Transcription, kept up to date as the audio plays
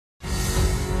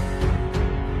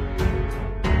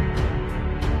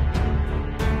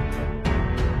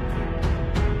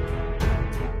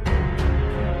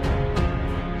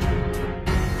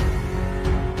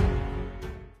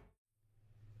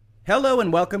Hello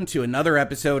and welcome to another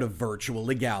episode of Virtual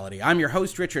Legality. I'm your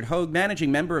host, Richard Hogue,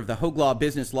 managing member of the Hogue Law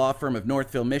Business Law Firm of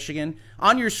Northville, Michigan.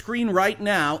 On your screen right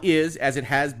now is, as it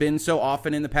has been so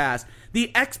often in the past, the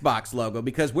Xbox logo,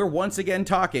 because we're once again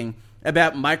talking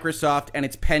about Microsoft and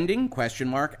its pending,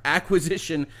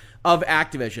 acquisition of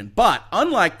Activision. But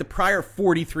unlike the prior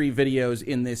 43 videos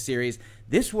in this series,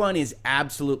 this one is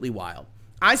absolutely wild.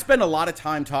 I spend a lot of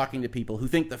time talking to people who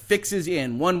think the fix is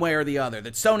in one way or the other,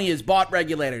 that Sony has bought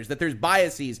regulators, that there's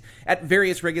biases at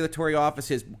various regulatory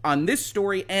offices on this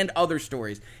story and other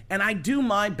stories. And I do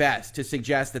my best to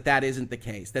suggest that that isn't the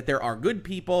case, that there are good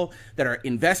people that are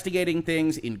investigating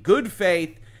things in good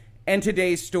faith. And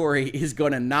today's story is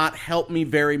going to not help me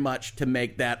very much to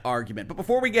make that argument. But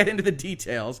before we get into the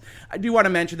details, I do want to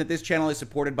mention that this channel is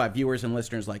supported by viewers and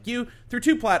listeners like you through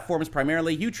two platforms,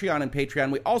 primarily Utreon and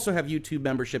Patreon. We also have YouTube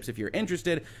memberships if you're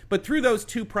interested. But through those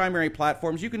two primary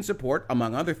platforms, you can support,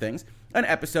 among other things, an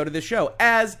episode of the show,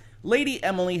 as Lady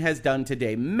Emily has done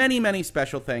today. Many, many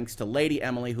special thanks to Lady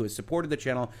Emily, who has supported the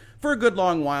channel for a good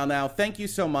long while now. Thank you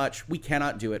so much. We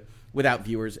cannot do it without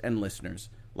viewers and listeners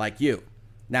like you.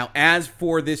 Now, as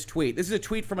for this tweet, this is a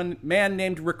tweet from a man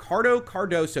named Ricardo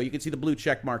Cardoso. You can see the blue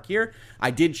check mark here. I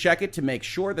did check it to make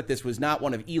sure that this was not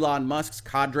one of Elon Musk's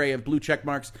cadre of blue check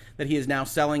marks that he is now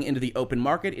selling into the open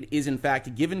market. It is, in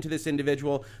fact, given to this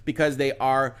individual because they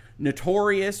are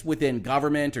notorious within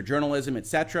government or journalism,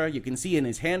 etc. You can see in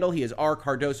his handle, he is R.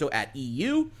 Cardoso at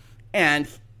EU. And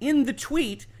in the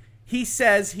tweet, he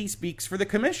says he speaks for the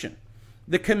commission.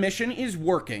 The commission is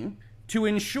working to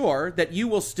ensure that you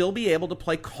will still be able to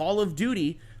play Call of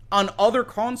Duty on other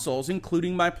consoles,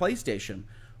 including my PlayStation.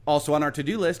 Also on our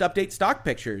to-do list, update stock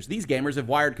pictures. These gamers have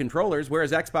wired controllers,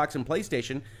 whereas Xbox and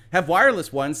PlayStation have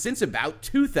wireless ones since about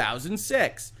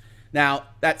 2006. Now,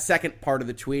 that second part of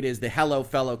the tweet is the hello,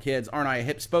 fellow kids, aren't I a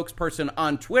hip spokesperson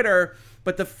on Twitter?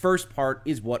 But the first part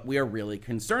is what we are really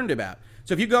concerned about.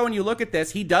 So if you go and you look at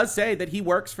this, he does say that he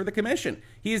works for the commission.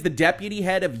 He is the deputy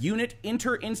head of Unit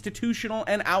Interinstitutional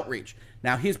and Outreach.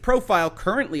 Now, his profile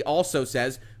currently also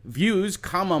says, views,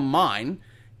 mine,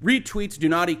 retweets do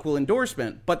not equal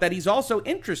endorsement, but that he's also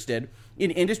interested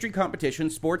in industry competition,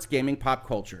 sports, gaming, pop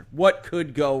culture. What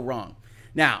could go wrong?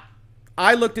 Now,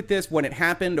 I looked at this when it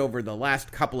happened over the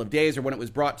last couple of days or when it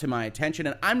was brought to my attention,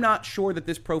 and I'm not sure that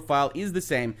this profile is the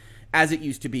same as it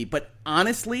used to be. But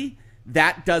honestly,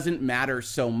 that doesn't matter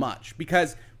so much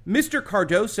because Mr.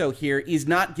 Cardoso here is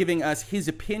not giving us his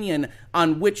opinion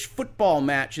on which football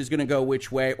match is going to go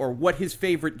which way or what his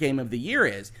favorite game of the year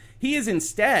is. He has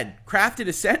instead crafted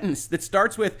a sentence that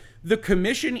starts with, the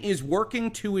commission is working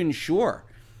to ensure.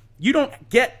 You don't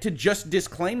get to just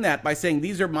disclaim that by saying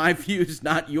these are my views,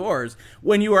 not yours,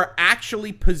 when you are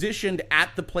actually positioned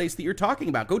at the place that you're talking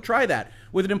about. Go try that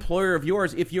with an employer of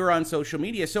yours if you're on social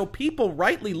media. So people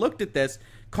rightly looked at this,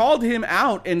 called him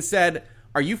out and said,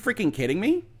 are you freaking kidding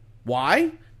me?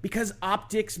 Why? Because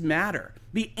optics matter.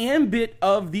 The ambit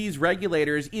of these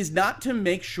regulators is not to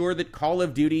make sure that Call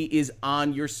of Duty is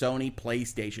on your Sony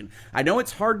PlayStation. I know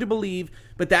it's hard to believe,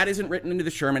 but that isn't written into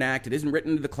the Sherman Act. It isn't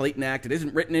written into the Clayton Act. It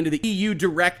isn't written into the EU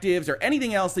directives or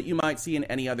anything else that you might see in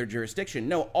any other jurisdiction.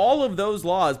 No, all of those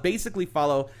laws basically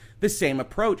follow the same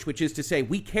approach, which is to say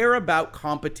we care about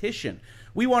competition.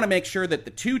 We want to make sure that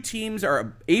the two teams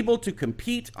are able to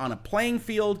compete on a playing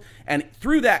field, and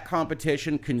through that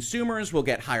competition, consumers will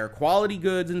get higher quality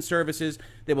goods and services,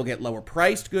 they will get lower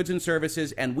priced goods and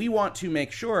services, and we want to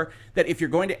make sure that if you're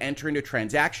going to enter into a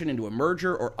transaction, into a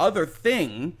merger or other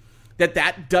thing,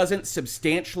 that doesn't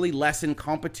substantially lessen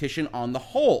competition on the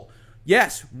whole.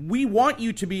 Yes, we want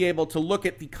you to be able to look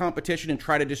at the competition and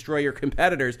try to destroy your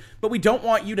competitors, but we don't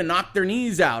want you to knock their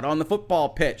knees out on the football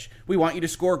pitch. We want you to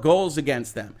score goals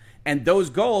against them. And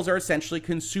those goals are essentially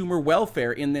consumer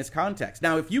welfare in this context.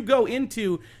 Now, if you go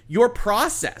into your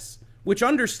process, which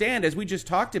understand, as we just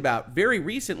talked about very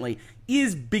recently,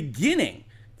 is beginning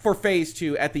for phase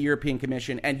 2 at the European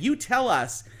Commission, and you tell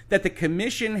us that the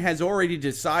Commission has already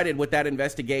decided what that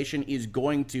investigation is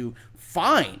going to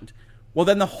find, well,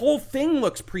 then the whole thing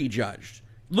looks prejudged,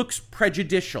 looks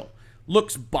prejudicial,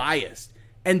 looks biased.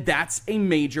 And that's a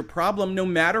major problem no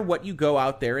matter what you go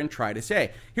out there and try to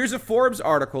say. Here's a Forbes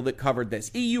article that covered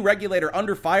this. EU regulator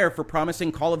under fire for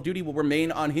promising Call of Duty will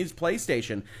remain on his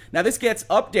PlayStation. Now, this gets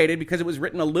updated because it was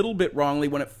written a little bit wrongly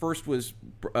when it first was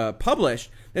published.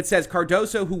 That says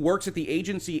Cardoso, who works at the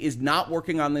agency, is not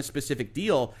working on this specific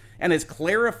deal and has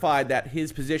clarified that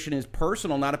his position is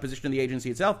personal, not a position of the agency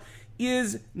itself,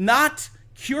 is not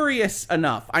curious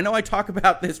enough. I know I talk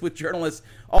about this with journalists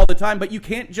all the time, but you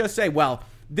can't just say, well,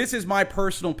 this is my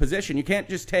personal position. You can't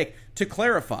just take, to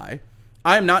clarify,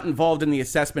 I am not involved in the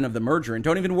assessment of the merger and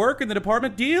don't even work in the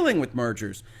department dealing with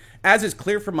mergers. As is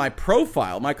clear from my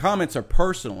profile, my comments are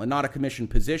personal and not a commission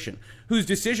position, whose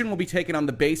decision will be taken on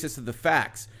the basis of the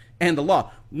facts and the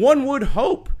law. One would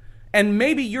hope, and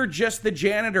maybe you're just the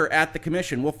janitor at the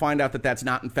commission. We'll find out that that's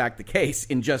not in fact the case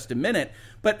in just a minute.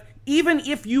 But even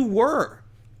if you were,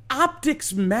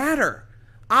 optics matter.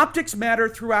 Optics matter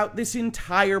throughout this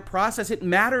entire process. It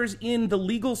matters in the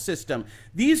legal system.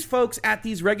 These folks at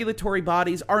these regulatory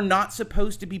bodies are not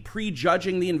supposed to be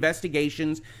prejudging the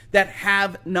investigations that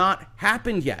have not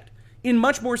happened yet. In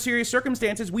much more serious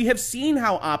circumstances, we have seen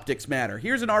how optics matter.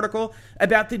 Here's an article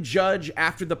about the judge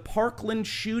after the Parkland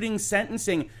shooting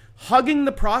sentencing, hugging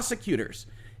the prosecutors.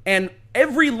 And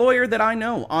every lawyer that I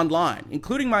know online,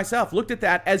 including myself, looked at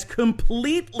that as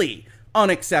completely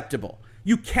unacceptable.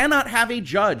 You cannot have a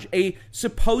judge, a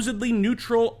supposedly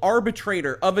neutral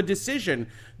arbitrator of a decision,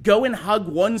 go and hug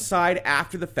one side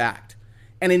after the fact.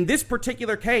 And in this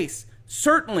particular case,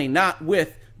 certainly not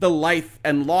with the life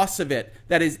and loss of it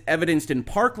that is evidenced in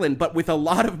Parkland, but with a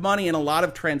lot of money and a lot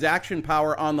of transaction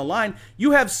power on the line,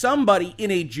 you have somebody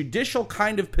in a judicial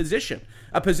kind of position,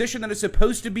 a position that is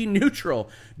supposed to be neutral,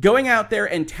 going out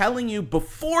there and telling you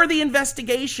before the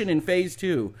investigation in phase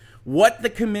 2 what the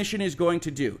commission is going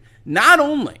to do. Not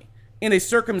only in a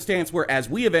circumstance where, as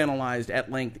we have analyzed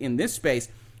at length in this space,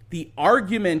 the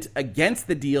argument against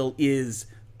the deal is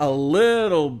a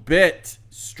little bit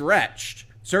stretched,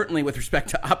 certainly with respect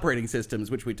to operating systems,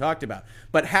 which we talked about,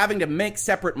 but having to make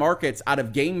separate markets out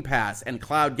of Game Pass and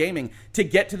cloud gaming to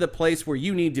get to the place where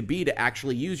you need to be to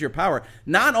actually use your power.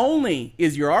 Not only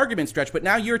is your argument stretched, but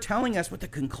now you're telling us what the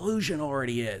conclusion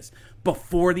already is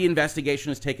before the investigation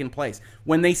has taken place,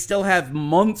 when they still have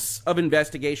months of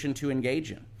investigation to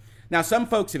engage in. Now, some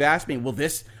folks have asked me, will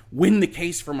this win the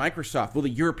case for Microsoft? Will the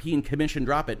European Commission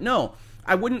drop it? No,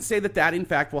 I wouldn't say that that in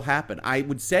fact will happen. I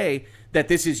would say that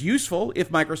this is useful if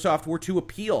Microsoft were to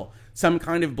appeal some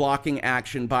kind of blocking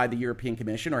action by the European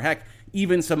Commission, or heck,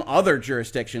 even some other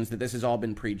jurisdictions that this has all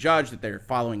been prejudged, that they're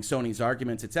following Sony's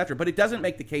arguments, etc. But it doesn't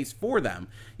make the case for them.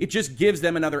 It just gives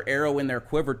them another arrow in their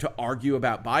quiver to argue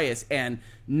about bias. And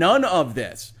none of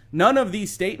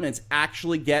these statements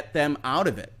actually get them out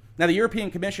of it. Now, the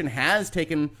European Commission has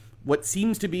taken what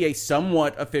seems to be a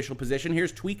somewhat official position.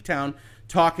 Here's Tweaktown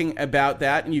talking about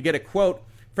that. And you get a quote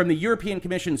from the European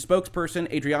Commission spokesperson,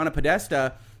 Adriana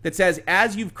Podesta, that says,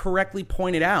 as you've correctly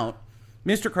pointed out,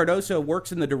 Mr. Cardoso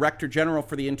works in the Director General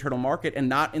for the Internal Market and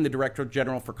not in the Director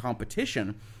General for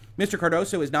Competition. Mr.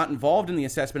 Cardoso is not involved in the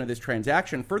assessment of this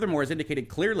transaction. Furthermore, as indicated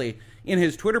clearly in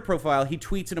his Twitter profile, he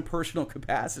tweets in a personal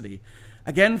capacity.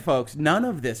 Again, folks, none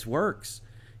of this works.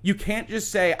 You can't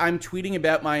just say, I'm tweeting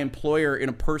about my employer in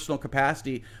a personal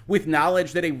capacity with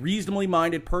knowledge that a reasonably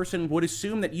minded person would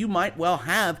assume that you might well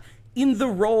have in the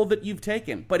role that you've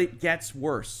taken. But it gets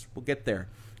worse. We'll get there,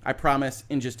 I promise,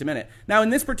 in just a minute. Now, in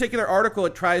this particular article,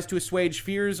 it tries to assuage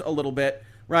fears a little bit,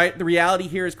 right? The reality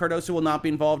here is Cardoso will not be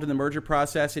involved in the merger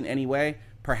process in any way,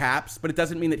 perhaps, but it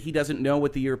doesn't mean that he doesn't know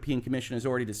what the European Commission has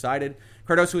already decided.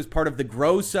 Cardoso is part of the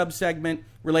GROW subsegment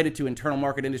related to internal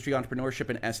market industry entrepreneurship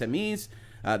and SMEs.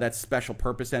 That's special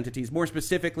purpose entities, more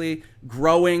specifically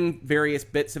growing various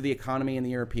bits of the economy in the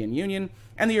European Union.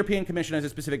 And the European Commission has a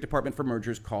specific department for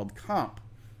mergers called COMP.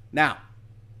 Now,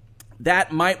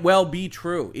 that might well be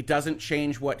true. It doesn't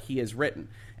change what he has written.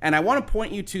 And I want to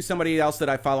point you to somebody else that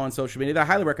I follow on social media that I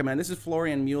highly recommend. This is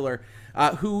Florian Mueller,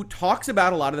 who talks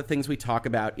about a lot of the things we talk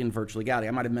about in Virtual Legality.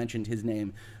 I might have mentioned his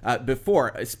name before,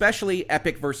 especially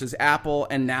Epic versus Apple,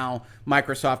 and now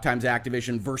Microsoft times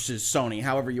Activision versus Sony,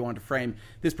 however you want to frame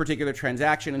this particular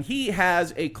transaction. And he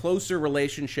has a closer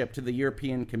relationship to the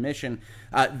European Commission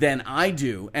than I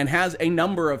do, and has a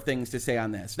number of things to say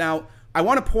on this. Now, I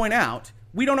want to point out,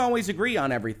 we don't always agree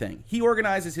on everything. He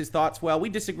organizes his thoughts well. We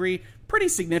disagree pretty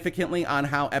significantly on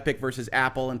how Epic versus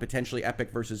Apple and potentially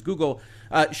Epic versus Google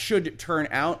should turn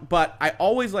out. But I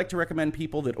always like to recommend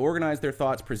people that organize their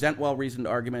thoughts, present well-reasoned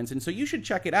arguments. And so you should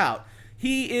check it out.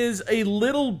 He is a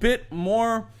little bit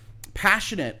more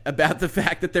passionate about the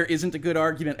fact that there isn't a good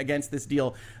argument against this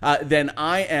deal than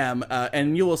I am.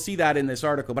 And you will see that in this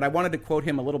article. But I wanted to quote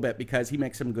him a little bit because he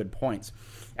makes some good points.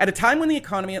 At a time when the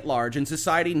economy at large and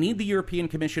society need the European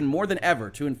Commission more than ever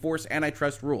to enforce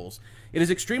antitrust rules, it is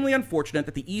extremely unfortunate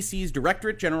that the EC's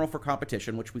Directorate General for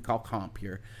Competition, which we call COMP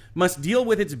here, must deal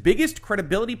with its biggest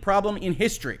credibility problem in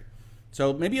history.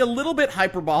 So maybe a little bit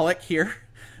hyperbolic here,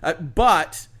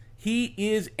 but he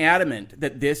is adamant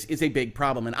that this is a big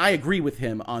problem, and I agree with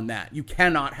him on that. You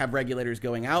cannot have regulators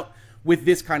going out with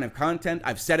this kind of content.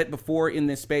 I've said it before in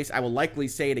this space. I will likely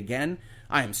say it again.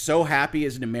 I am so happy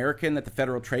as an American that the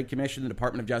Federal Trade Commission, the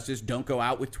Department of Justice don't go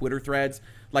out with Twitter threads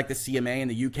like the CMA in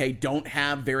the UK, don't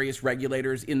have various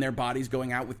regulators in their bodies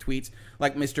going out with tweets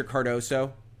like Mr.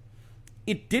 Cardoso.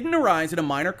 It didn't arise in a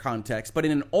minor context, but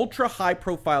in an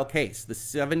ultra-high-profile case, the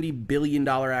 $70 billion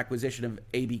acquisition of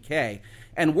ABK.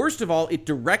 And worst of all, it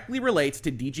directly relates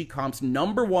to DG Comp's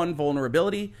number one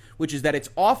vulnerability, which is that it's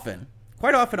often,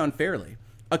 quite often unfairly,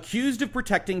 accused of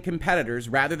protecting competitors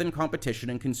rather than competition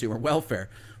and consumer welfare,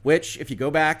 which, if you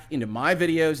go back into my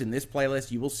videos in this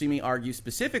playlist, you will see me argue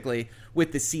specifically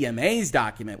with the CMA's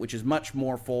document, which is much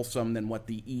more fulsome than what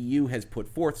the EU has put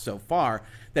forth so far,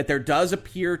 that there does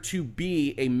appear to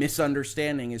be a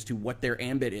misunderstanding as to what their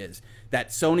ambit is, that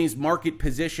Sony's market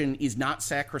position is not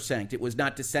sacrosanct. It was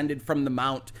not descended from the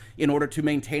mount in order to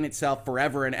maintain itself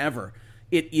forever and ever.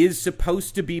 It is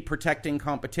supposed to be protecting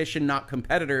competition, not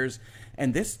competitors,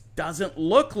 and this doesn't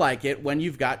look like it when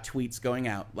you've got tweets going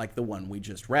out like the one we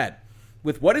just read.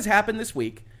 With what has happened this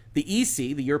week, the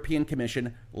EC, the European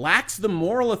Commission, lacks the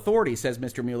moral authority, says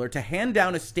Mr. Mueller, to hand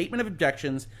down a statement of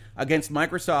objections against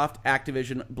Microsoft,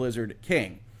 Activision, Blizzard,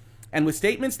 King. And with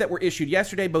statements that were issued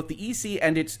yesterday, both the EC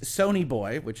and its Sony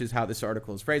boy, which is how this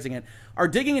article is phrasing it, are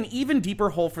digging an even deeper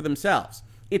hole for themselves.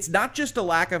 It's not just a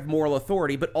lack of moral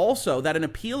authority, but also that an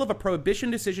appeal of a prohibition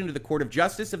decision to the Court of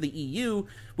Justice of the EU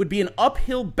would be an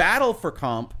uphill battle for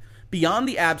Comp beyond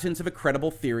the absence of a credible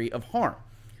theory of harm.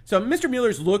 So Mr.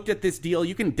 Mueller's looked at this deal.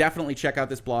 You can definitely check out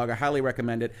this blog. I highly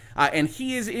recommend it. And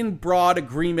he is in broad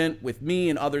agreement with me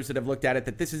and others that have looked at it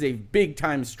that this is a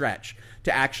big-time stretch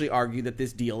to actually argue that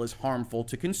this deal is harmful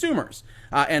to consumers.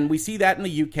 And we see that in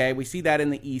the UK. We see that in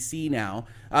the EC now.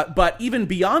 But even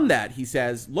beyond that, he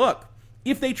says, look,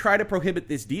 if they try to prohibit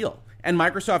this deal and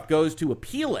Microsoft goes to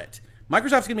appeal it,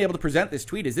 Microsoft's going to be able to present this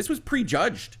tweet as this was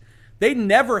prejudged. They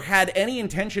never had any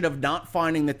intention of not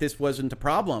finding that this wasn't a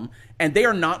problem, and they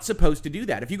are not supposed to do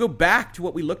that. If you go back to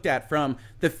what we looked at from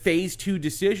the Phase 2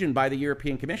 decision by the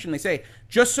European Commission, they say,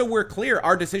 just so we're clear,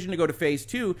 our decision to go to Phase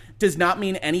 2 does not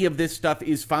mean any of this stuff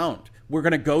is found. We're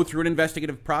going to go through an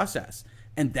investigative process.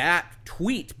 And that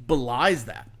tweet belies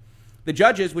that. The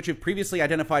judges, which have previously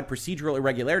identified procedural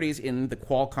irregularities in the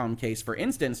Qualcomm case, for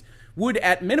instance, would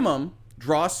at minimum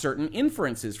draw certain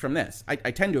inferences from this. I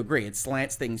tend to agree. It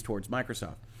slants things towards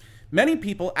Microsoft. Many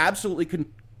people absolutely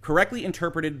correctly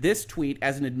interpreted this tweet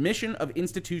as an admission of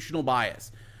institutional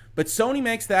bias. But Sony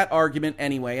makes that argument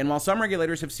anyway, and while some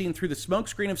regulators have seen through the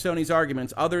smokescreen of Sony's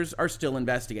arguments, others are still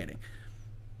investigating.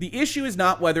 The issue is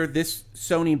not whether this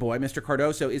Sony boy, Mr.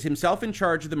 Cardoso, is himself in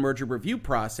charge of the merger review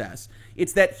process.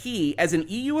 It's that he, as an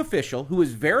EU official who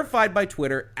is verified by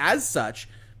Twitter as such,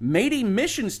 made a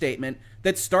mission statement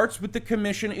that starts with the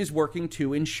commission is working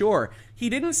to ensure.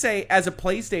 He didn't say, as a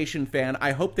PlayStation fan,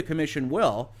 I hope the commission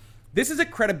will. This is a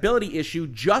credibility issue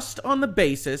just on the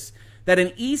basis that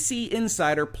an EC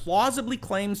insider plausibly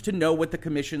claims to know what the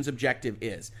commission's objective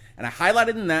is. And I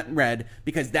highlighted in that in red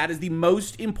because that is the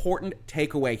most important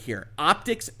takeaway here.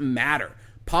 Optics matter.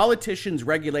 Politicians,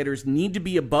 regulators need to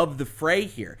be above the fray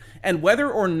here. And whether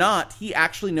or not he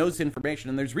actually knows information,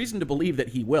 and there's reason to believe that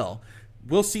he will,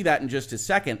 we'll see that in just a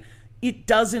second, it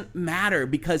doesn't matter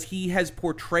because he has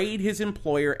portrayed his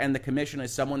employer and the commission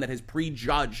as someone that has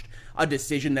prejudged a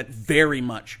decision that very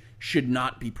much should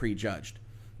not be prejudged.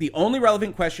 The only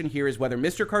relevant question here is whether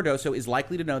Mr. Cardoso is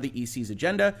likely to know the EC's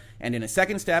agenda, and in a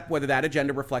second step, whether that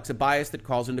agenda reflects a bias that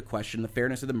calls into question the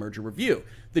fairness of the merger review,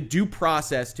 the due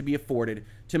process to be afforded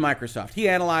to Microsoft. He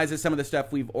analyzes some of the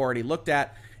stuff we've already looked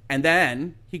at, and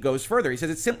then he goes further. He says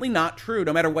it's simply not true,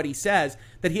 no matter what he says,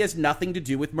 that he has nothing to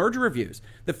do with merger reviews.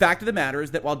 The fact of the matter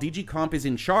is that while DG Comp is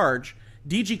in charge,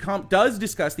 DG Comp does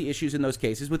discuss the issues in those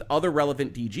cases with other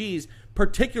relevant DGs,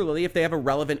 particularly if they have a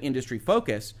relevant industry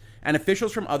focus, and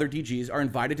officials from other DGs are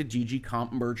invited to DG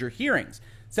Comp merger hearings.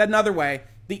 Said another way,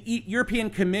 the European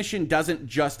Commission doesn't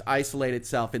just isolate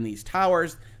itself in these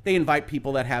towers. They invite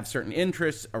people that have certain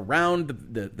interests around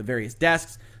the various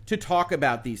desks to talk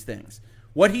about these things.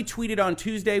 What he tweeted on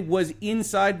Tuesday was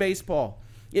inside baseball.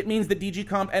 It means that DG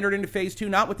Comp entered into Phase 2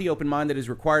 not with the open mind that is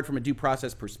required from a due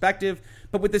process perspective,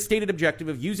 but with the stated objective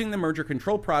of using the merger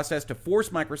control process to force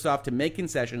Microsoft to make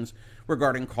concessions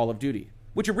regarding Call of Duty,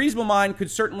 which a reasonable mind could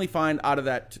certainly find out of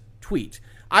that tweet.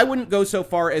 I wouldn't go so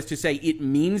far as to say it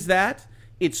means that.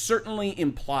 It certainly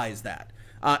implies that.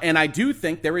 And I do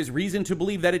think there is reason to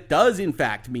believe that it does, in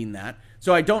fact, mean that.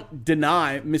 So I don't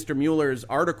deny Mr. Mueller's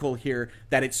article here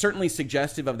that it's certainly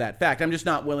suggestive of that fact. I'm just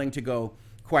not willing to go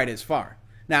quite as far.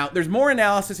 Now, there's more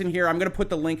analysis in here. I'm going to put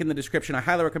the link in the description. I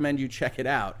highly recommend you check it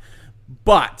out.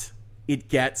 But it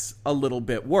gets a little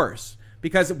bit worse.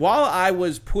 because while I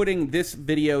was putting this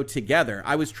video together,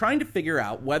 I was trying to figure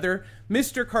out whether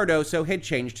Mr. Cardoso had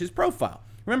changed his profile.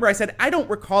 Remember, I said I don't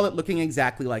recall it looking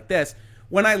exactly like this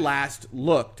when I last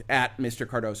looked at Mr.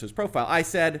 Cardoso's profile. I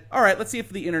said, all right, let's see if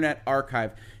the Internet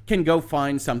Archive can go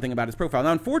find something about his profile.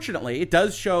 Now, unfortunately, it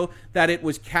does show that it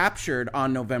was captured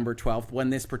on November 12th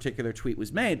when this particular tweet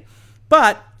was made,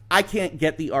 but I can't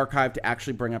get the archive to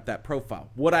actually bring up that profile.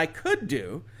 What I could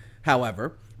do,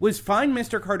 however, was find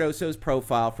Mr. Cardoso's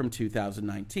profile from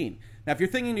 2019. Now, if you're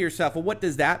thinking to yourself, well, what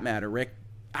does that matter, Rick?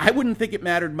 I wouldn't think it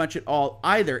mattered much at all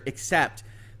either, except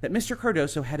that Mr.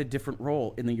 Cardoso had a different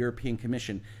role in the European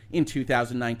Commission in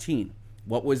 2019.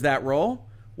 What was that role?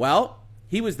 Well,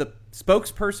 he was the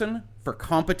spokesperson for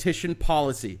competition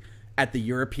policy at the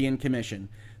European Commission.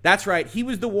 That's right, he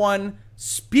was the one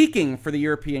speaking for the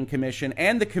European Commission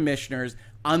and the commissioners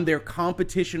on their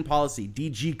competition policy,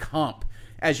 DG Comp,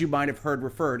 as you might have heard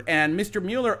referred. And Mr.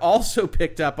 Mueller also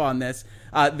picked up on this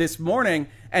this morning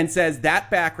and says that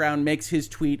background makes his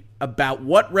tweet about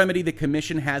what remedy the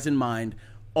commission has in mind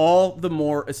all the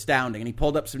more astounding. And he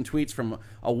pulled up some tweets from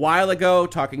a while ago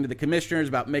talking to the commissioners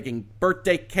about making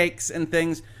birthday cakes and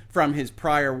things from his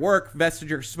prior work.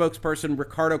 Vestager spokesperson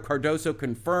Ricardo Cardoso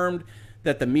confirmed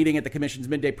that the meeting at the commission's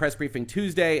midday press briefing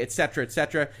Tuesday, etc.,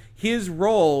 etc. His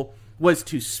role was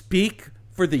to speak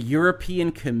for the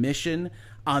European Commission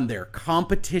on their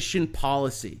competition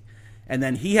policy. And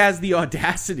then he has the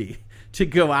audacity to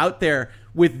go out there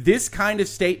with this kind of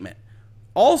statement.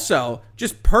 Also,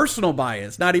 just personal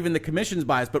bias, not even the commission's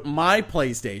bias, but my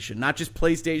PlayStation, not just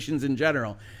PlayStations in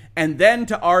general. And then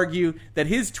to argue that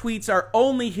his tweets are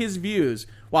only his views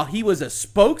while he was a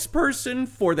spokesperson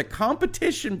for the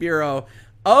Competition Bureau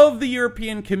of the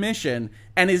European Commission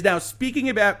and is now speaking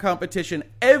about competition.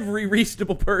 Every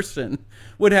reasonable person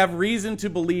would have reason to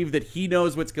believe that he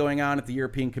knows what's going on at the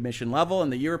European Commission level,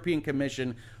 and the European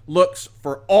Commission looks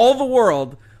for all the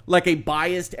world like a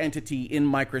biased entity in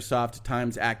Microsoft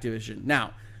times Activision.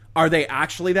 Now, are they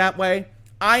actually that way?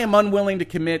 I am unwilling to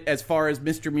commit, as far as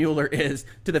Mr. Mueller is,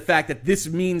 to the fact that this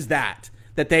means that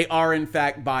they are in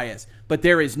fact biased. But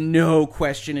there is no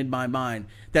question in my mind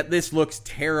that this looks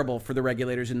terrible for the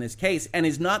regulators in this case, and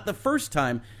is not the first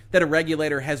time that a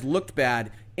regulator has looked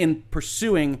bad in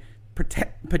pursuing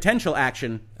potential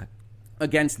action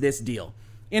against this deal.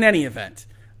 In any event,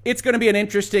 it's going to be an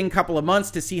interesting couple of months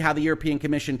to see how the European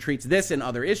Commission treats this and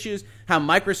other issues, how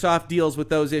Microsoft deals with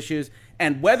those issues,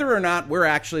 and whether or not we're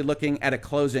actually looking at a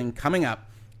closing coming up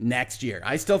next year.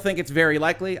 I still think it's very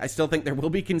likely. I still think there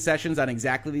will be concessions on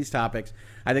exactly these topics.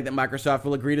 I think that Microsoft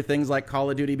will agree to things like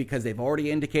Call of Duty because they've already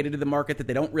indicated to the market that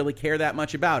they don't really care that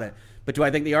much about it. But do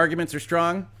I think the arguments are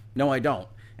strong? No, I don't.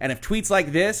 And if tweets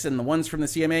like this and the ones from the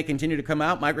CMA continue to come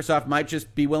out, Microsoft might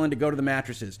just be willing to go to the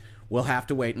mattresses. We'll have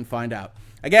to wait and find out.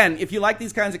 Again, if you like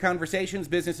these kinds of conversations,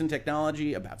 business and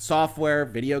technology, about software,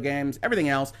 video games, everything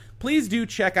else, please do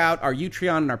check out our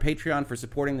Utreon and our Patreon for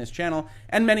supporting this channel.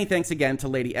 And many thanks again to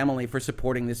Lady Emily for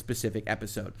supporting this specific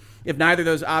episode. If neither of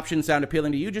those options sound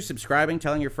appealing to you, just subscribing,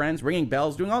 telling your friends, ringing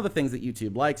bells, doing all the things that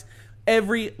YouTube likes.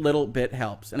 Every little bit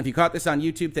helps. And if you caught this on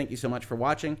YouTube, thank you so much for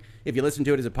watching. If you listen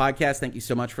to it as a podcast, thank you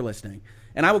so much for listening.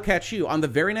 And I will catch you on the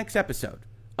very next episode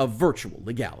of Virtual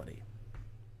Legality.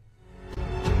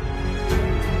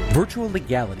 Virtual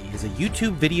Legality is a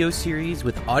YouTube video series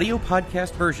with audio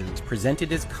podcast versions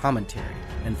presented as commentary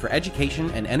and for education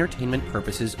and entertainment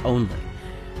purposes only.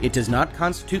 It does not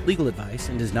constitute legal advice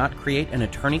and does not create an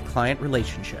attorney-client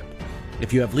relationship.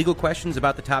 If you have legal questions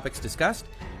about the topics discussed,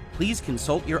 please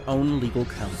consult your own legal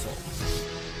counsel.